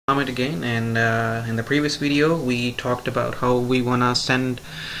comment again, and in the previous video we talked about how we wanna send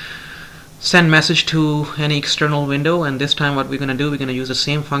message to any external window, and this time what we're gonna do, we're gonna use the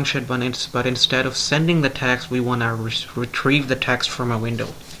same function, but instead of sending the text, we wanna retrieve the text from a window.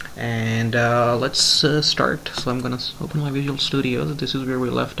 And let's start. So I'm gonna open my Visual Studio. This is where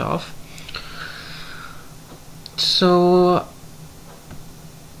we left off. So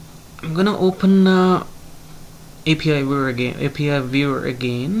I'm gonna open API viewer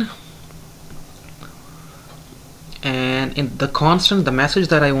again, and in the constant, the message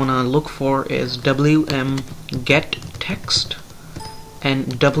that I wanna look for is wm get text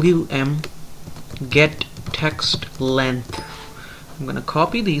and wm get text length. I'm gonna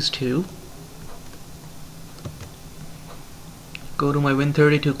copy these two, go to my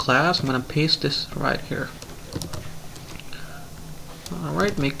Win32 class. I'm gonna paste this right here.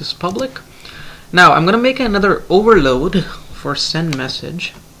 Alright, make this public. Now I'm gonna make another overload for send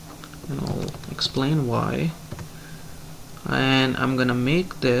message, and I'll explain why. And I'm gonna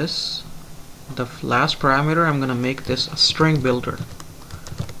make this the last parameter. I'm gonna make this a string builder,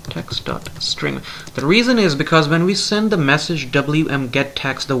 text.string. The reason is because when we send the message wm get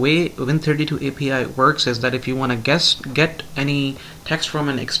text, the way Win32 API works is that if you want to get any text from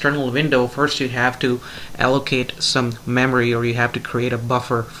an external window, first you have to allocate some memory, or you have to create a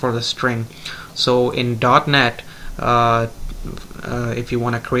buffer for the string. So in .NET, if you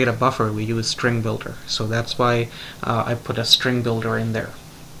want to create a buffer, we use string builder. So that's why I put a string builder in there.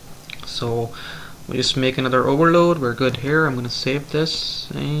 So we just make another overload. We're good here. I'm going to save this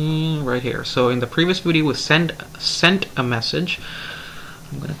right here. So in the previous video we sent a message.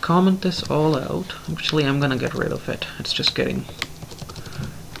 I'm going to comment this all out. Actually, I'm going to get rid of it. It's just getting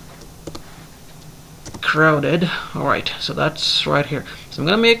crowded. Alright, so that's right here. So I'm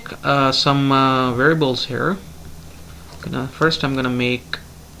going to make some variables here. First I'm going to make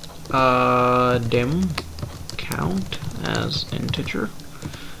dim count as integer,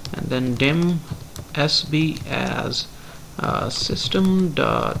 and then dim sb as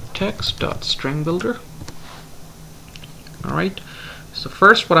system.text.string builder. Alright, so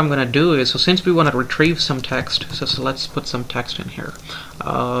first what I'm going to do is, so since we want to retrieve some text, so let's put some text in here.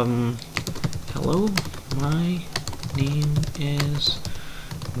 Hello, my name is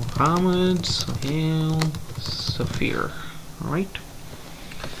Muhammad Sohail Safir. Alright,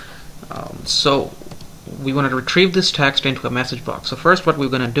 so we want to retrieve this text into a message box. So first what we're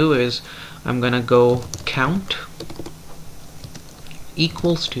going to do is, I'm going to go count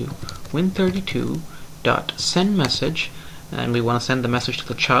equals to Win32.sendMessage, and we want to send the message to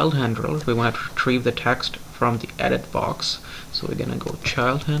the child handler. We want to retrieve the text from the edit box. So we're going to go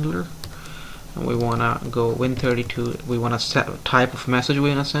child handler, and we want to go Win32. We want to set a type of message we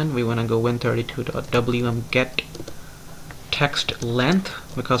want to send. We want to go Win32.wm get text length,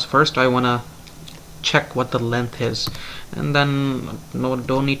 because first I want to check what the length is, and then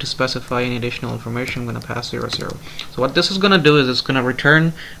don't need to specify any additional information. I'm going to pass 00. So what this is going to do is it's going to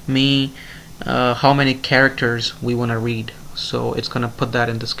return me how many characters we want to read. So it's going to put that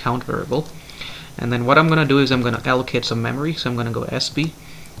in this count variable, and then what I'm going to do is I'm going to allocate some memory. So I'm going to go sb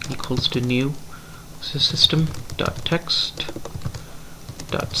equals to new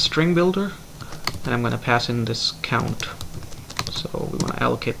system.text.string builder, and I'm going to pass in this count. So we want to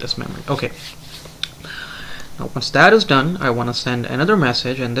allocate this memory. Okay. Now once that is done, I want to send another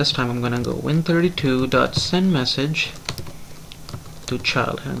message, and this time I'm going to go Win32.sendMessage to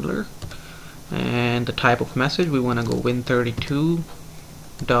child handler, and the type of message we want to go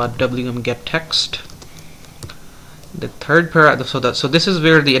Win32.wm get text. The third parameter, so this is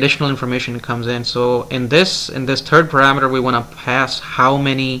where the additional information comes in. So in this third parameter, we want to pass how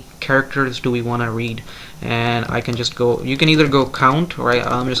many characters do we want to read, and I can just go. You can either go count, or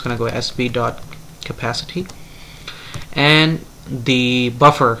I'm just going to go sb.capacity, and the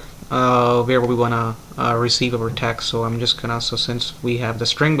buffer where we want to receive our text. So I'm just gonna. So since we have the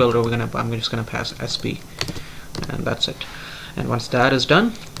string builder, I'm just gonna pass sb, and that's it. And once that is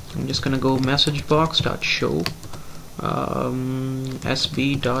done, I'm just gonna go messagebox.show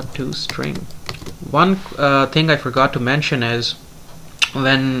sb.toString. One thing I forgot to mention is,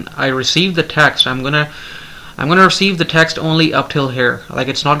 when I receive the text, I'm gonna receive the text only up till here. Like,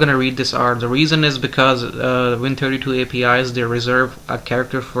 it's not gonna read this R. The reason is because Win32 APIs, they reserve a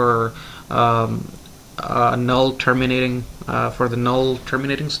character for null terminating for the null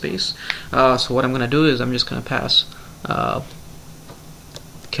terminating space. So what I'm gonna do is I'm just gonna pass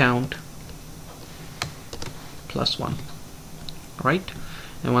count +1, right?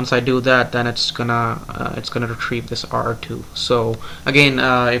 and once I do that, then it's gonna retrieve this R2. So again,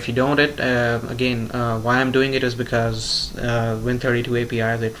 if you don't it again, why I'm doing it is because Win32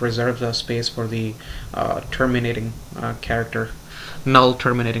 API, it reserves a space for the terminating character, null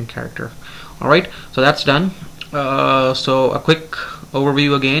terminating character. Alright, so that's done. So a quick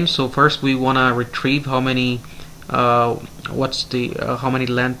overview again. So first we want to retrieve how many how many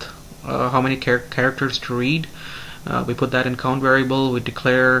length, how many characters to read. We put that in count variable.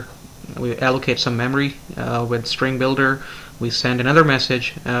 We allocate some memory with string builder. We send another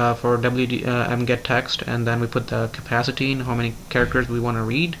message for get text, and then we put the capacity in, how many characters we want to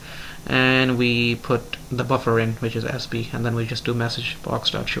read, and we put the buffer in, which is SB, and then we just do message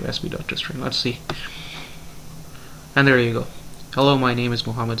box.show SB.toString. Let's see. And there you go. Hello, my name is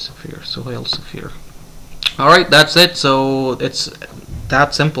Mohammed Safir, Sohail Safir. Alright, that's it. So it's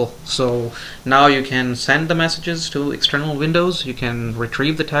that simple. So now you can send the messages to external windows, you can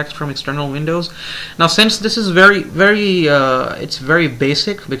retrieve the text from external windows. Now since this is it's very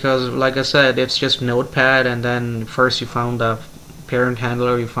basic, because like I said, it's just Notepad, and then first you found the parent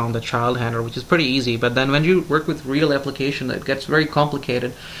handler, you found the child handler, which is pretty easy. But then when you work with real application, it gets very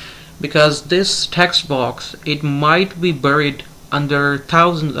complicated, because this text box, it might be buried under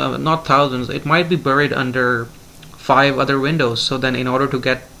thousands, not thousands, it might be buried under 5 other windows. So then in order to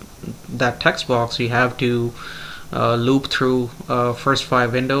get that text box, you have to loop through first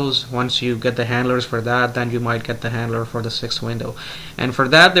 5 windows. Once you get the handlers for that, then you might get the handler for the 6th window. And for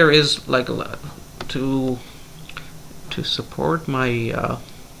that, there is like to support my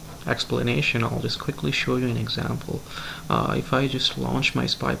explanation, I'll just quickly show you an example. If I just launch my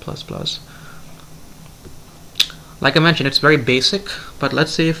SPY++, like I mentioned, it's very basic, but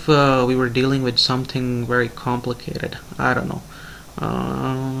let's say if we were dealing with something very complicated. I don't know.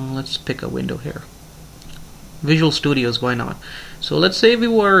 Let's pick a window here. Visual Studios, why not? So let's say we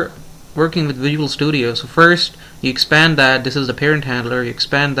were working with Visual Studio. So first, you expand that. This is the parent handler. You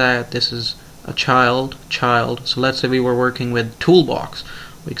expand that. This is a child. So let's say we were working with Toolbox.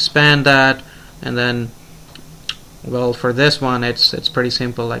 We expand that, and then, well, for this one, it's pretty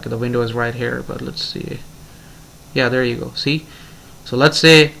simple. Like the window is right here, but let's see. Yeah, there you go. See? So let's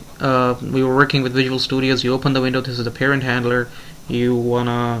say we were working with Visual Studios. You open the window. This is the parent handler.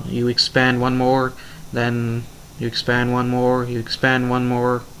 You expand one more, then you expand one more, you expand one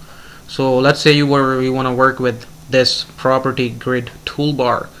more. So let's say you want to work with this property grid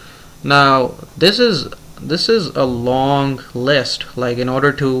toolbar. Now this is a long list. Like in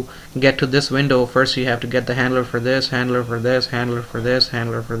order to get to this window, first you have to get the handler for this, handler for this, handler for this,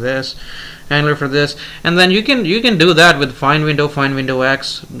 handler for this, handler for this, and then you can do that with find window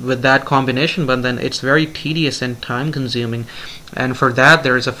X with that combination. But then it's very tedious and time consuming, and for that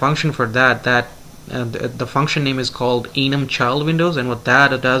there is a function for that the function name is called enum child windows, and what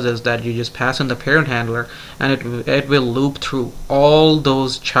that does is that you just pass in the parent handler, and it will loop through all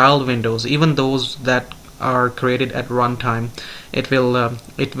those child windows, even those that are created at runtime. It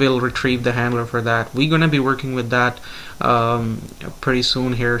will retrieve the handler for that. We're gonna be working with that pretty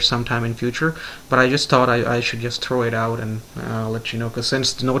soon here, sometime in future. But I just thought I should just throw it out and let you know, because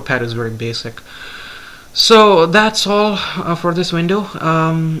since the Notepad is very basic. So that's all for this window.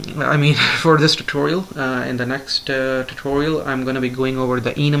 I mean for this tutorial. In the next tutorial, I'm going to be going over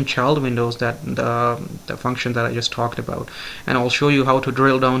the enum child windows, that the function that I just talked about, and I'll show you how to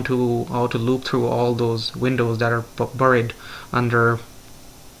drill down to how to loop through all those windows that are buried under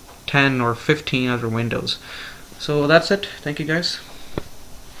 10 or 15 other windows. So that's it. Thank you guys.